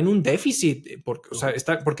traen un déficit,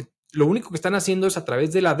 porque lo único que están haciendo es a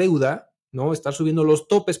través de la deuda, ¿no? Estar subiendo los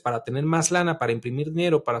topes para tener más lana, para imprimir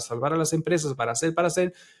dinero, para salvar a las empresas, para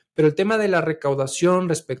hacer, pero el tema de la recaudación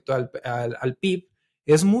respecto al PIB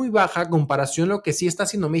es muy baja a comparación a lo que sí está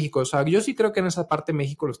haciendo México. O sea, yo sí creo que en esa parte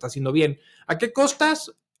México lo está haciendo bien. ¿A qué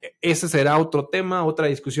costas? Ese será otro tema, otra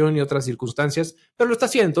discusión y otras circunstancias, pero lo está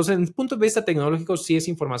haciendo. Entonces, en el punto de vista tecnológico, sí es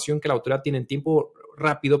información que la autoridad tiene en tiempo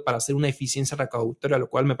rápido para hacer una eficiencia recaudatoria, lo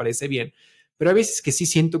cual me parece bien. Pero a veces que sí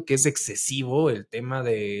siento que es excesivo el tema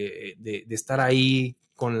de estar ahí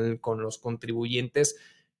con los contribuyentes.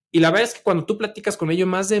 Y la verdad es que cuando tú platicas con ellos,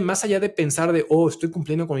 más allá de pensar de, estoy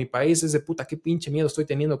cumpliendo con mi país, es de puta, qué pinche miedo estoy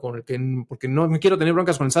teniendo porque no quiero tener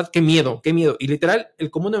broncas con el SAT, qué miedo. Y literal, el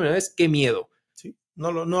común de manera es qué miedo. Sí,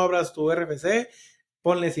 no abras tu RFC,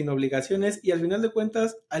 ponle sin obligaciones y al final de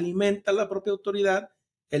cuentas alimenta la propia autoridad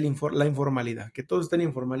la informalidad, que todos estén en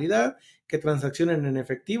informalidad, que transaccionen en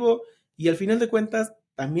efectivo y al final de cuentas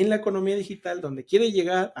también la economía digital, donde quiere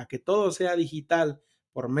llegar a que todo sea digital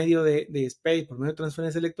por medio de Space, por medio de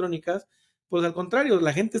transferencias electrónicas, pues al contrario,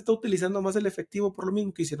 la gente está utilizando más el efectivo por lo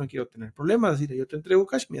mismo que dice, no quiero tener problemas, decir, yo te entrego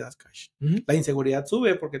cash, me das cash. La inseguridad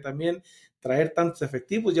sube porque también traer tantos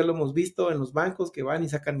efectivos, ya lo hemos visto en los bancos que van y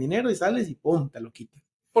sacan dinero y sales y pum, te lo quitan.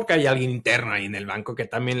 Porque hay alguien interno ahí en el banco que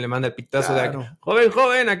también le manda el pitazo de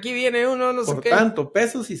joven, aquí viene uno, no sé qué. Por tanto,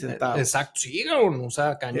 pesos y centavos. Exacto, sí, o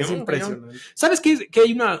sea, cañón. Es impresionante. Cañón. ¿Sabes qué? Que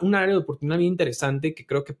hay un área de oportunidad bien interesante que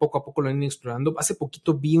creo que poco a poco lo han ido explorando. Hace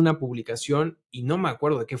poquito vi una publicación y no me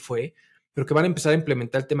acuerdo de qué fue, pero que van a empezar a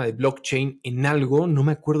implementar el tema de blockchain en algo, no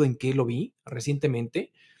me acuerdo en qué lo vi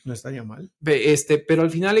recientemente. No estaría mal. Pero al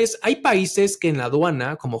final hay países que en la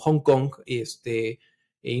aduana, como Hong Kong,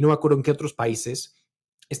 y no me acuerdo en qué otros países,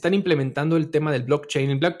 están implementando el tema del blockchain.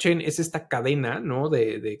 El blockchain es esta cadena, ¿no?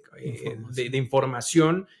 de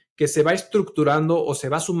información que se va estructurando o se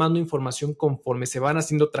va sumando información conforme se van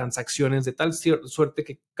haciendo transacciones, de tal suerte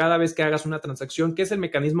que cada vez que hagas una transacción, que es el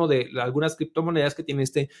mecanismo de algunas criptomonedas que tiene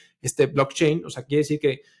este blockchain, o sea, quiere decir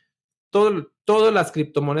que todas las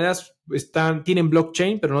criptomonedas tienen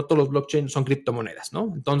blockchain, pero no todos los blockchain son criptomonedas,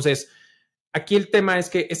 ¿no? Entonces, Aquí el tema es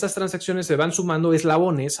que estas transacciones se van sumando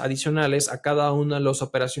eslabones adicionales a cada una de las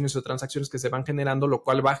operaciones o transacciones que se van generando, lo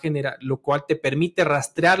cual te permite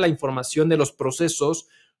rastrear la información de los procesos,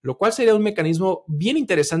 lo cual sería un mecanismo bien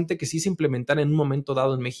interesante que sí se implementara en un momento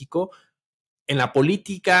dado en México, en la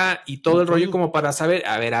política y todo el rollo, como para saber,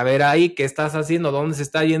 a ver ahí, ¿qué estás haciendo? ¿Dónde se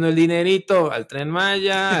está yendo el dinerito? ¿Al Tren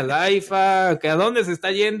Maya? ¿Al AIFA? ¿A dónde se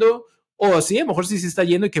está yendo? O sí, a lo mejor sí se está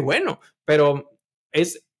yendo y qué bueno, pero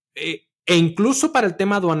es... e incluso para el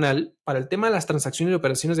tema aduanal, para el tema de las transacciones y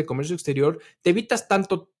operaciones de comercio exterior, te evitas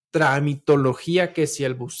tanto tramitología, que si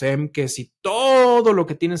el BUSEM, que si todo lo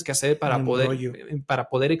que tienes que hacer para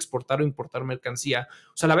poder exportar o importar mercancía.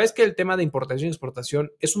 O sea, la verdad es que el tema de importación y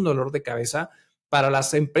exportación es un dolor de cabeza para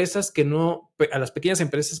las empresas a las pequeñas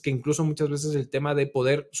empresas, que incluso muchas veces el tema de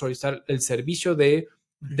poder solicitar el servicio de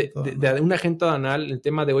un agente aduanal, el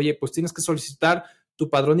tema de, oye, pues tienes que solicitar tu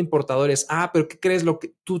padrón de importadores. Pero ¿qué crees?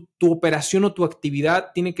 Tu operación o tu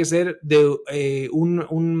actividad tiene que ser de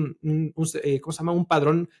 ¿cómo se llama? Un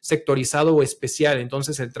padrón sectorizado o especial.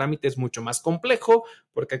 Entonces el trámite es mucho más complejo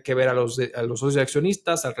porque hay que ver a los socios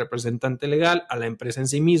accionistas, al representante legal, a la empresa en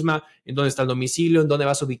sí misma, en dónde está el domicilio, en dónde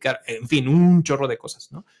vas a ubicar, en fin, un chorro de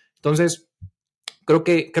cosas, ¿no? Entonces, creo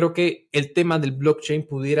que el tema del blockchain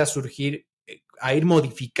pudiera surgir a ir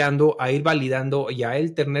modificando, a ir validando y a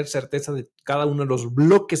él tener certeza de cada uno de los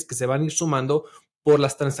bloques que se van a ir sumando por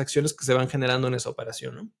las transacciones que se van generando en esa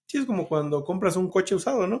operación, ¿no? Sí, es como cuando compras un coche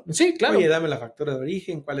usado, ¿no? Sí, claro. Oye, dame la factura de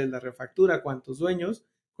origen, cuál es la refactura, cuántos dueños.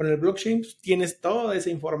 Con el blockchain pues, tienes toda esa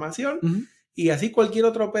información y así cualquier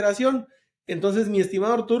otra operación. Entonces, mi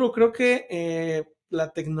estimado Arturo, creo que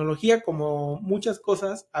la tecnología, como muchas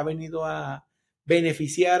cosas, ha venido a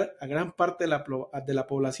beneficiar a gran parte de la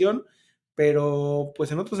población, pero pues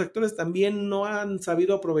en otros sectores también no han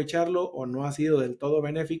sabido aprovecharlo o no ha sido del todo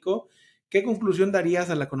benéfico. ¿Qué conclusión darías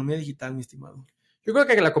a la economía digital, mi estimado? Yo creo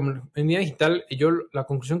que la economía digital, la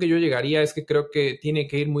conclusión que yo llegaría es que creo que tiene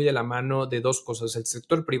que ir muy de la mano de dos cosas: el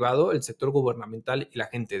sector privado, el sector gubernamental y la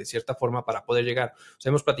gente, de cierta forma, para poder llegar. O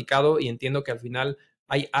sea, hemos platicado y entiendo que al final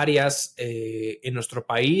hay áreas en nuestro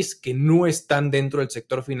país que no están dentro del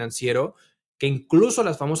sector financiero, que incluso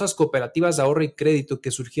las famosas cooperativas de ahorro y crédito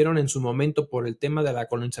que surgieron en su momento por el tema de la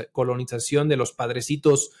colonización de los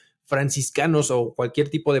padrecitos franciscanos o cualquier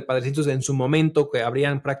tipo de padrecitos en su momento, que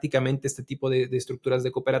habrían prácticamente este tipo de estructuras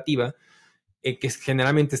de cooperativa, que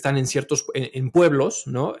generalmente están en pueblos,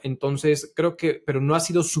 ¿no? Entonces creo que, pero no ha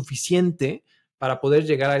sido suficiente para poder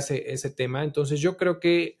llegar a ese tema. Entonces yo creo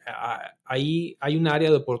que ahí hay un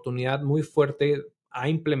área de oportunidad muy fuerte a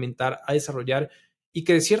implementar, a desarrollar, y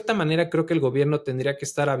que de cierta manera creo que el gobierno tendría que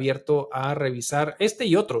estar abierto a revisar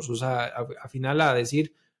y otros, o sea, a final a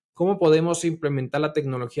decir cómo podemos implementar la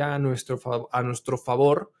tecnología a nuestro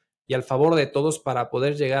favor y al favor de todos, para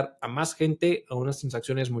poder llegar a más gente, a unas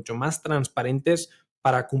transacciones mucho más transparentes,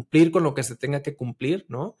 para cumplir con lo que se tenga que cumplir,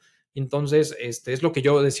 ¿no? Entonces, es lo que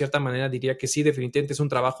yo de cierta manera diría que sí, definitivamente es un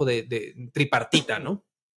trabajo de tripartita, ¿no?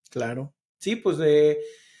 Claro. Sí, pues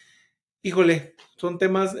híjole, son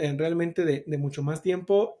temas realmente de mucho más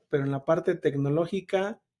tiempo, pero en la parte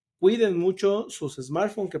tecnológica, cuiden mucho sus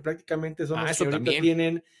smartphones, que prácticamente son los que ahorita también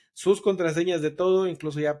tienen sus contraseñas de todo,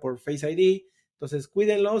 incluso ya por Face ID. Entonces,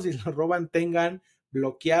 cuídenlos, si los roban, tengan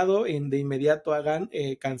bloqueado, de inmediato hagan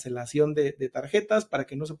cancelación de tarjetas para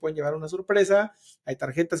que no se puedan llevar una sorpresa. Hay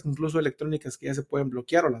tarjetas incluso electrónicas que ya se pueden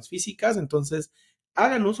bloquear, o las físicas. Entonces,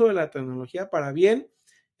 hagan uso de la tecnología para bien,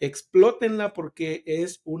 explótenla, porque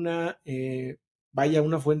es una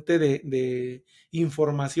fuente de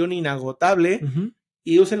información inagotable,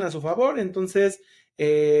 y úsenla a su favor. Entonces,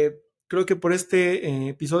 creo que por este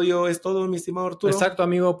episodio es todo, mi estimado Arturo. Exacto,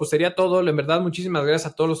 amigo, pues sería todo. En verdad, muchísimas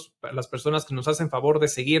gracias a todas las personas que nos hacen favor de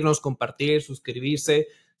seguirnos, compartir, suscribirse.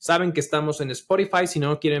 Saben que estamos en Spotify. Si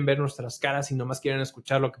no quieren ver nuestras caras y nomás quieren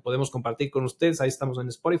escuchar lo que podemos compartir con ustedes, ahí estamos en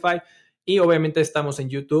Spotify. Y obviamente estamos en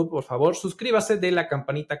YouTube. Por favor, suscríbase, de la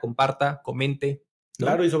campanita, comparta, comente, ¿no?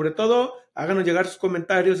 Claro, y sobre todo, háganos llegar sus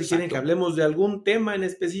comentarios si quieren que hablemos de algún tema en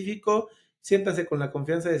específico. Siéntanse con la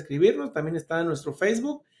confianza de escribirnos. También está en nuestro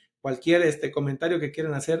Facebook. Cualquier comentario que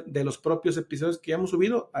quieran hacer de los propios episodios que ya hemos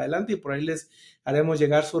subido, adelante, y por ahí les haremos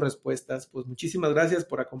llegar sus respuestas. Pues muchísimas gracias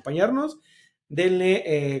por acompañarnos.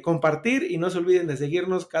 Denle compartir y no se olviden de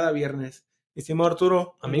seguirnos cada viernes. Estimado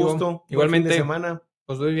Arturo, amigo, un gusto. Igualmente. Buen fin de semana.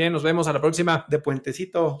 Pues muy bien, nos vemos a la próxima. De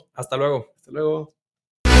puentecito. Hasta luego. Hasta luego.